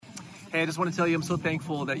Hey, I just want to tell you I'm so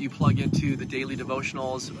thankful that you plug into the daily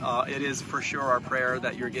devotionals. It is for sure our prayer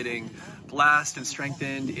that you're getting blessed and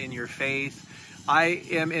strengthened in your faith. I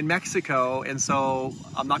am in Mexico, and so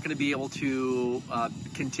I'm not going to be able to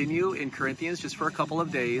continue in Corinthians just for a couple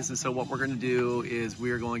of days. And so what we're going to do is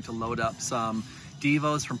we're going to load up some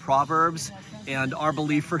devos from Proverbs, and our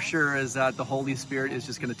belief for sure is that the Holy Spirit is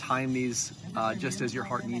just going to time these just as your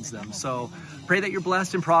heart needs them. So pray that you're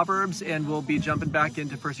blessed in Proverbs, and we'll be jumping back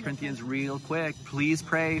into 1 Corinthians real quick. Please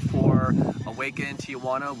pray for Awaken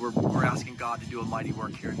Tijuana. We're asking God to do a mighty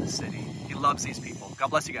work here in the city. He loves these people.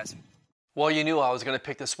 God bless you guys. Well, you knew I was going to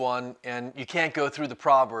pick this one, and you can't go through the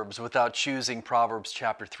Proverbs without choosing Proverbs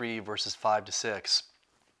chapter 3, verses 5 to 6.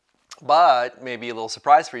 But maybe a little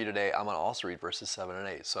surprise for you today, I'm going to also read verses 7 and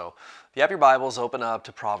 8. So if you have your Bibles, open up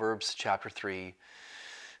to Proverbs chapter 3,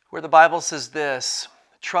 where the Bible says this: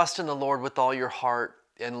 "Trust in the Lord with all your heart,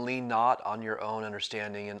 and lean not on your own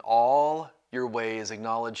understanding. In all your ways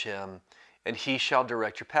acknowledge him, and he shall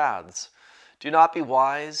direct your paths. Do not be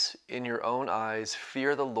wise in your own eyes.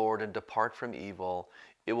 Fear the Lord and depart from evil.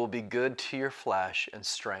 It will be good to your flesh and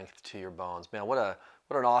strength to your bones." Man, what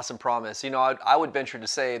an awesome promise. You know, I would venture to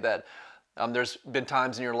say that there's been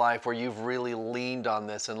times in your life where you've really leaned on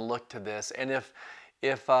this and looked to this. And if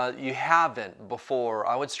you haven't before,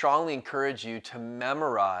 I would strongly encourage you to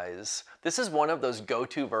memorize. This is one of those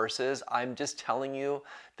go-to verses, I'm just telling you,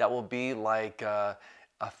 that will be like a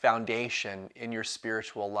foundation in your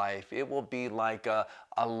spiritual life. It will be like a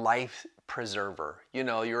life preserver. You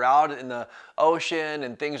know, you're out in the ocean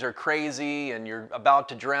and things are crazy and you're about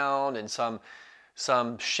to drown, and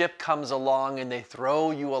some ship comes along and they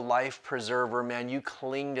throw you a life preserver. Man, you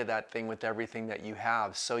cling to that thing with everything that you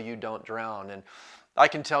have so you don't drown. And I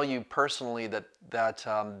can tell you personally that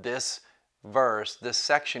this verse, this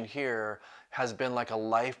section here, has been like a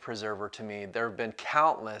life preserver to me. There have been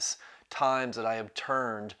countless times that I have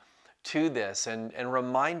turned to this and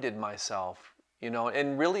reminded myself, you know,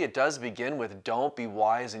 and really it does begin with don't be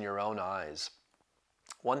wise in your own eyes.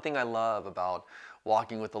 One thing I love about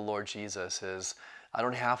walking with the Lord Jesus is I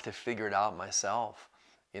don't have to figure it out myself.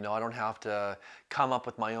 You know, I don't have to come up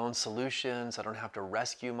with my own solutions. I don't have to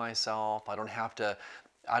rescue myself. I don't have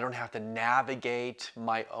to navigate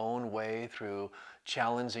my own way through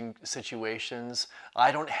challenging situations.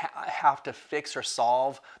 I don't have to fix or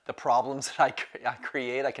solve the problems that I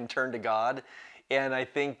create. I can turn to God. And I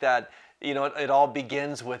think that, you know, it all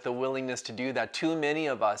begins with the willingness to do that. Too many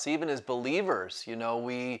of us, even as believers, you know,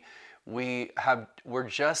 we're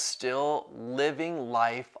just still living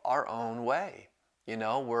life our own way. You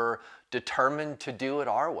know, we're determined to do it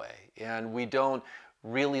our way, and we don't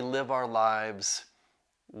really live our lives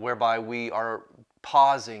whereby we are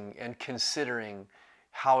pausing and considering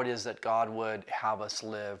how it is that God would have us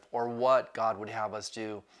live or what God would have us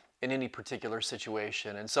do in any particular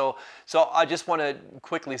situation. And so I just want to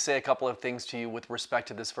quickly say a couple of things to you with respect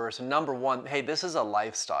to this verse. And number one, hey, this is a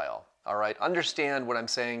lifestyle. All right, understand what I'm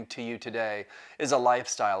saying to you today is a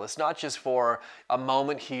lifestyle. It's not just for a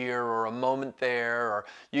moment here or a moment there, or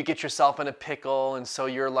you get yourself in a pickle and so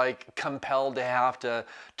you're like compelled to have to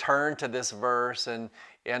turn to this verse and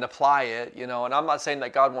apply it, you know. And I'm not saying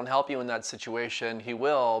that God won't help you in that situation. He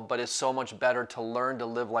will, but it's so much better to learn to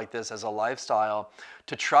live like this as a lifestyle,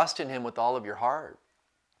 to trust in him with all of your heart.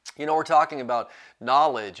 You know, we're talking about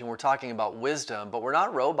knowledge and we're talking about wisdom, but we're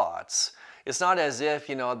not robots. It's not as if,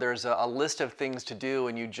 you know, there's a list of things to do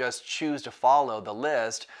and you just choose to follow the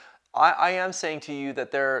list. I am saying to you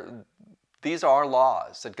that these are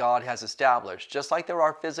laws that God has established. Just like there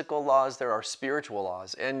are physical laws, there are spiritual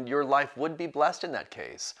laws, and your life would be blessed in that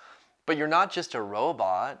case. But you're not just a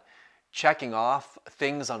robot checking off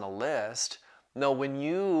things on a list. No, when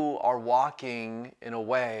you are walking in a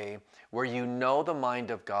way where you know the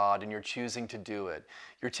mind of God and you're choosing to do it,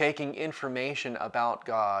 you're taking information about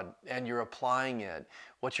God and you're applying it.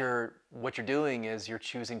 What you're doing is you're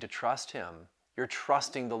choosing to trust him. You're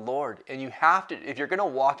trusting the Lord. And you have to, if you're going to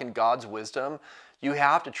walk in God's wisdom, you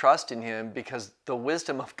have to trust in him, because the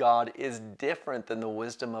wisdom of God is different than the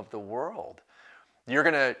wisdom of the world. You're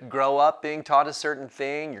going to grow up being taught a certain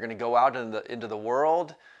thing. You're going to go out into the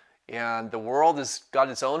world, and the world has got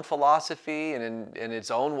its own philosophy and its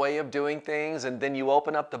own way of doing things. And then you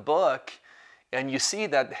open up the book and you see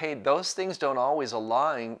that, hey, those things don't always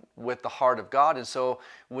align with the heart of God. And so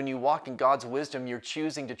when you walk in God's wisdom, you're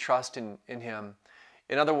choosing to trust in him.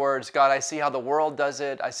 In other words, God, I see how the world does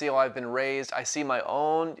it. I see how I've been raised. I see my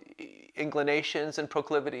own inclinations and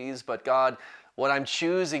proclivities. But God, what I'm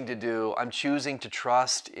choosing to do, I'm choosing to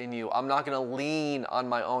trust in you. I'm not going to lean on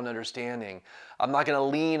my own understanding. I'm not going to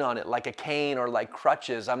lean on it like a cane or like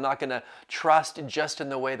crutches. I'm not going to trust just in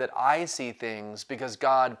the way that I see things, because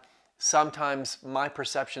God, sometimes my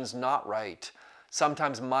perception's not right.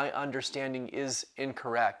 Sometimes my understanding is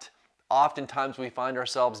incorrect. Oftentimes we find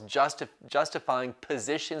ourselves justifying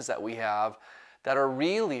positions that we have that are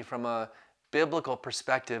really, from a biblical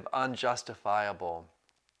perspective, unjustifiable.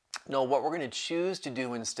 No, what we're going to choose to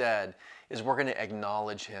do instead is we're going to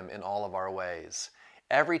acknowledge him in all of our ways.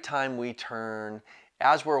 Every time we turn,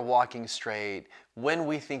 as we're walking straight, when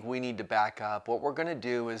we think we need to back up, what we're going to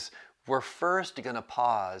do is we're first going to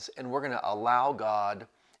pause, and we're going to allow God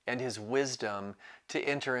and his wisdom to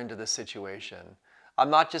enter into the situation. I'm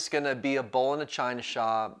not just going to be a bull in a china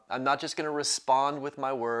shop. I'm not just going to respond with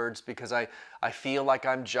my words because I feel like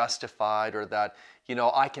I'm justified, or that,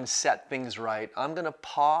 I can set things right. I'm going to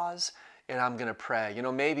pause and I'm going to pray.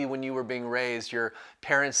 Maybe when you were being raised, your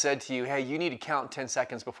parents said to you, hey, you need to count 10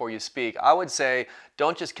 seconds before you speak. I would say,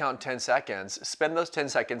 don't just count 10 seconds. Spend those 10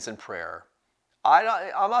 seconds in prayer.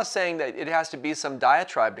 I'm not saying that it has to be some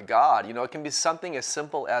diatribe to God. It can be something as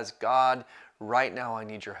simple as, God, right now I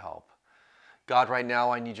need your help. God, right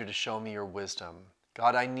now I need you to show me your wisdom.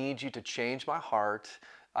 God, I need you to change my heart.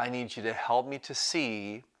 I need you to help me to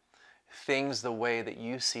see things the way that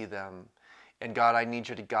you see them. And God, I need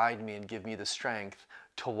you to guide me and give me the strength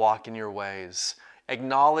to walk in your ways.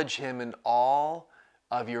 Acknowledge him in all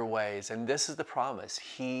of your ways. And this is the promise.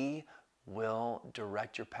 He will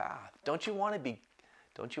direct your path. Don't you want to be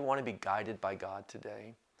guided by God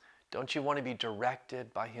today? Don't you want to be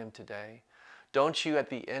directed by him today? Don't you at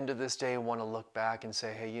the end of this day want to look back and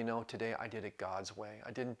say, hey, today I did it God's way.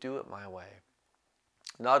 I didn't do it my way.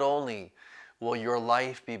 Not only will your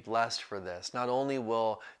life be blessed for this, not only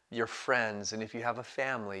will your friends, and if you have a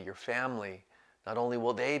family, your family, not only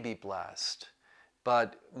will they be blessed,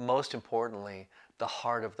 but most importantly, the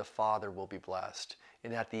heart of the Father will be blessed.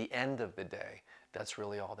 And at the end of the day, that's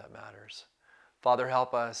really all that matters. Father,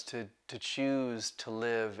 help us to choose to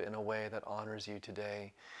live in a way that honors you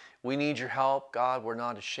today. We need your help, God. We're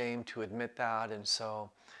not ashamed to admit that. And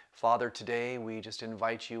so, Father, today we just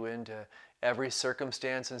invite you into every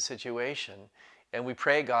circumstance and situation. And we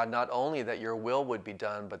pray, God, not only that your will would be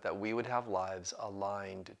done, but that we would have lives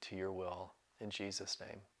aligned to your will. In Jesus'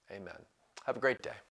 name, amen. Have a great day.